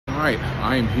Alright,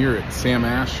 I am here at Sam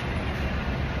Ash.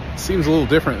 Seems a little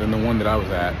different than the one that I was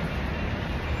at.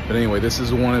 But anyway, this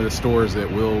is one of the stores that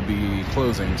will be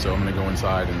closing, so I'm going to go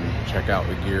inside and check out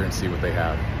the gear and see what they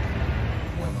have.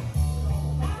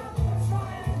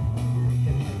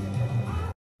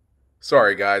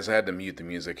 Sorry guys, I had to mute the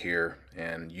music here,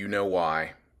 and you know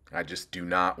why. I just do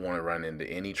not want to run into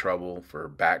any trouble for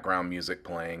background music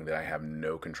playing that I have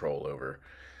no control over.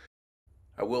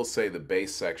 I will say the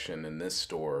bass section in this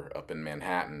store up in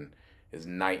Manhattan is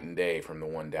night and day from the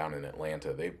one down in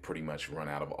Atlanta. They've pretty much run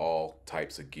out of all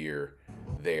types of gear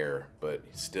there, but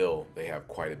still they have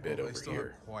quite a bit over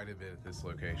here. Quite a bit at this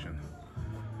location.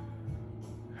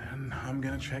 And I'm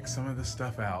gonna check some of this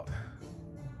stuff out.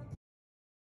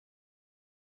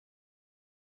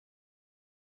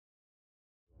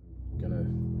 Gonna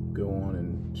go on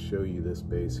and show you this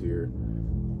bass here.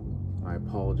 I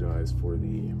apologize for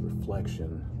the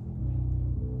reflection,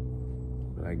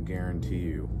 but I guarantee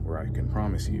you, or I can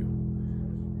promise you,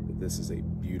 that this is a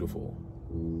beautiful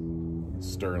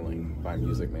Sterling by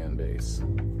Music Man bass.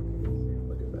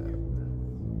 Look at that.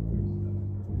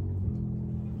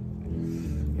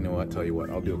 You know what, tell you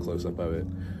what, I'll do a close-up of it.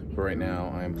 But right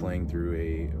now, I am playing through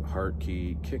a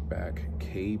Hartkey Kickback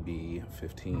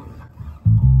KB15.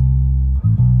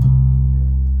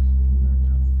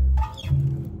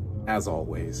 As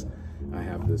always, I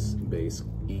have this bass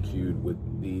EQ'd with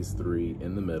these three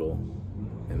in the middle,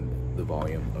 and the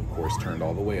volume, of course, turned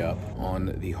all the way up. On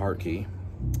the Hartkey,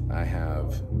 I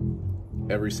have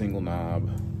every single knob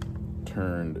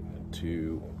turned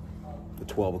to the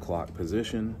 12 o'clock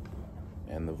position,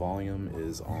 and the volume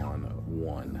is on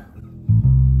 1,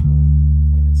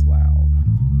 and it's loud.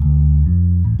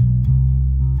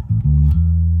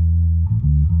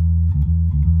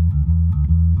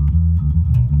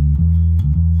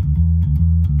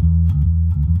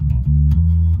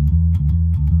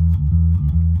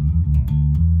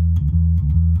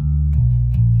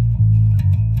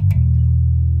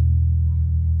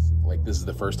 This is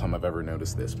the first time I've ever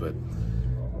noticed this, but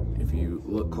if you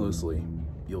look closely,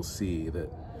 you'll see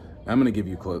that I'm going to give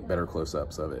you better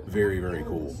close-ups of it. Very, very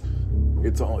cool.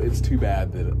 It's too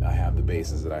bad that I have the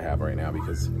basses that I have right now,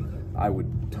 because I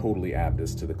would totally add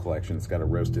this to the collection. It's got a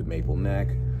roasted maple neck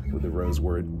with a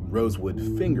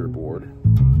rosewood fingerboard,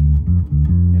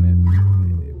 and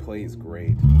it plays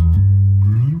great.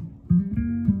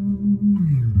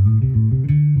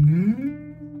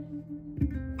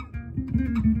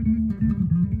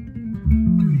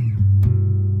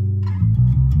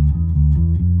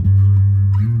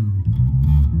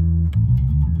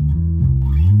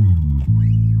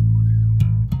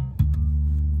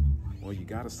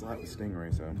 Gotta slap the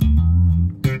Stingray, so.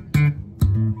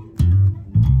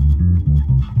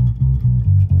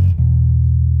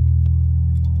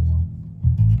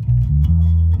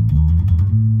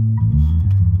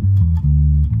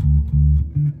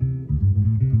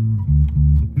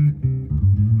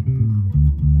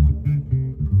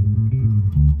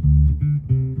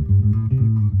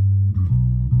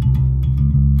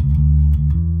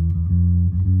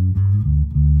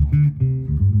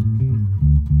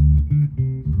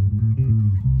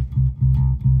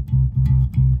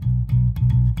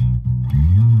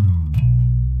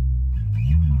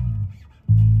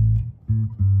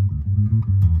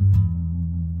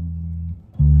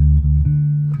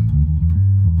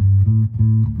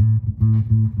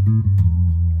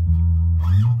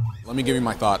 Let me give you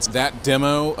my thoughts. That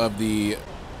demo of the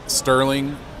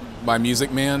Sterling by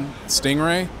Music Man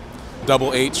Stingray,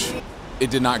 Double H, it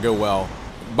did not go well.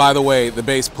 By the way, the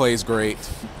bass plays great.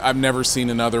 I've never seen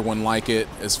another one like it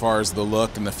as far as the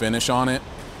look and the finish on it.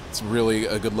 It's really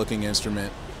a good looking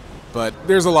instrument. But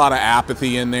there's a lot of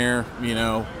apathy in there, you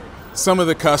know. Some of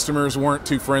the customers weren't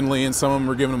too friendly and some of them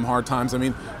were giving them hard times. I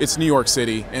mean, it's New York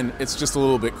City and it's just a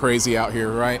little bit crazy out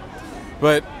here, right?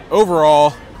 But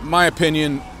overall, my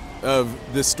opinion of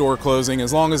this store closing,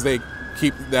 as long as they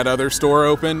keep that other store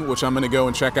open, which I'm going to go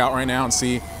and check out right now and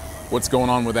see what's going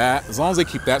on with that. As long as they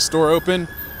keep that store open,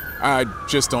 I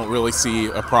just don't really see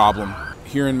a problem.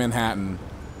 Here in Manhattan,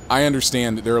 I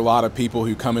understand that there are a lot of people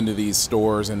who come into these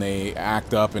stores and they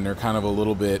act up and they're kind of a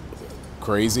little bit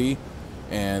crazy,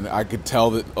 and I could tell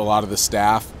that a lot of the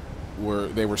staff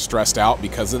were stressed out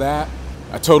because of that.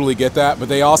 I totally get that, but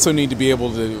they also need to be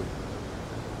able to,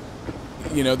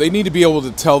 you know, they need to be able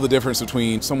to tell the difference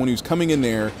between someone who's coming in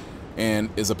there and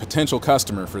is a potential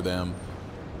customer for them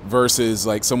versus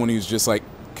like someone who's just like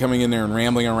coming in there and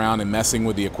rambling around and messing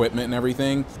with the equipment and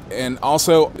everything. And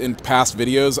also in past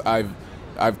videos,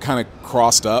 I've kind of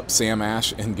crossed up Sam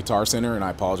Ash and Guitar Center, and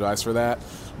I apologize for that.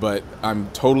 but I'm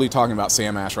totally talking about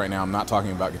Sam Ash right now. I'm not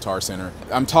talking about Guitar Center.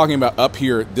 I'm talking about up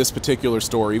here at this particular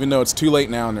store, even though it's too late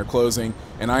now and they're closing,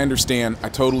 and I understand, I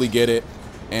totally get it,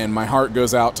 and my heart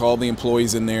goes out to all the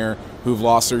employees in there who've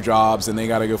lost their jobs and they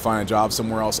got to go find a job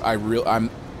somewhere else. I'm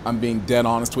being dead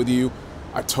honest with you.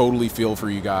 I totally feel for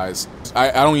you guys.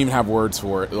 I don't even have words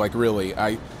for it. Like, really,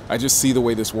 I just see the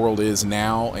way this world is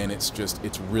now, and it's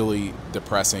really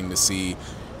depressing to see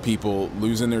people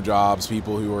losing their jobs,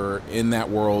 people who are in that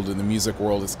world, in the music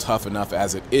world. It's tough enough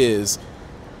as it is.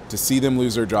 To see them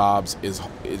lose their jobs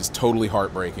is totally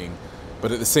heartbreaking.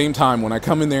 But at the same time, when I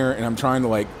come in there and I'm trying to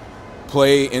like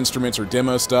play instruments or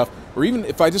demo stuff, or even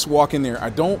if I just walk in there, I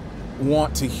don't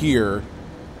want to hear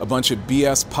a bunch of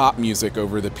BS pop music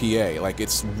over the PA. Like,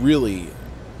 it's really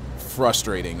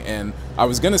frustrating. And I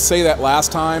was gonna say that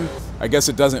last time. I guess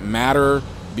it doesn't matter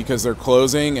because they're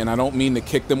closing, and I don't mean to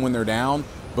kick them when they're down,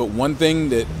 but one thing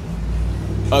that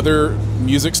other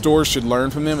music stores should learn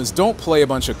from them is don't play a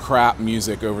bunch of crap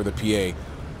music over the PA.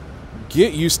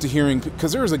 Get used to hearing,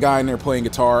 because there was a guy in there playing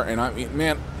guitar, and I mean,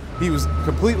 man, he was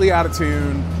completely out of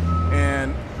tune,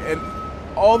 and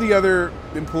all the other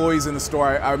employees in the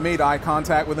store, I made eye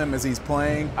contact with him as he's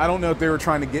playing. I don't know if they were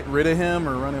trying to get rid of him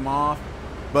or run him off,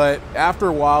 but after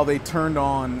a while they turned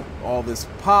on all this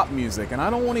pop music, and I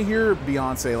don't want to hear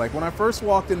Beyonce. Like, when I first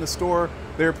walked in the store,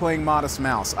 they were playing Modest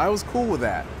Mouse. I was cool with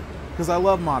that because I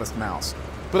love Modest Mouse,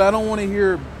 but I don't want to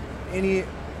hear any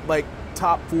like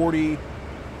top 40,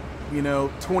 you know,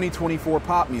 2024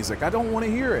 pop music. I don't want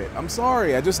to hear it. I'm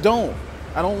sorry, I just don't.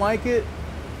 I don't like it,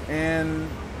 and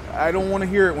I don't want to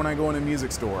hear it when I go in a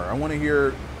music store. I want to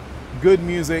hear good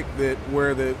music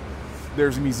where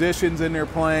there's musicians in there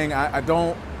playing. I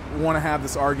don't want to have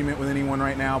this argument with anyone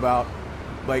right now about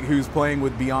like who's playing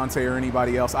with Beyonce or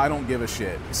anybody else. I don't give a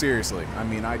shit. Seriously. I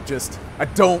mean, I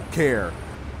don't care.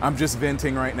 I'm just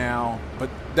venting right now, but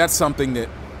that's something that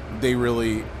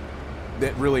really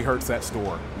hurts that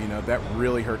store. You know, that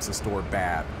really hurts the store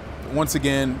bad. Once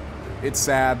again, it's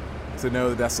sad to know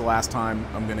that that's the last time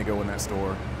I'm going to go in that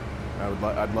store.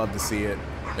 I'd love to see it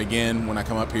again when I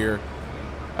come up here.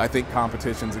 I think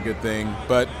competition's a good thing,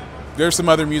 but there's some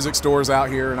other music stores out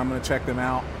here and I'm going to check them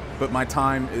out, but my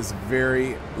time is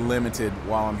very limited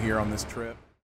while I'm here on this trip.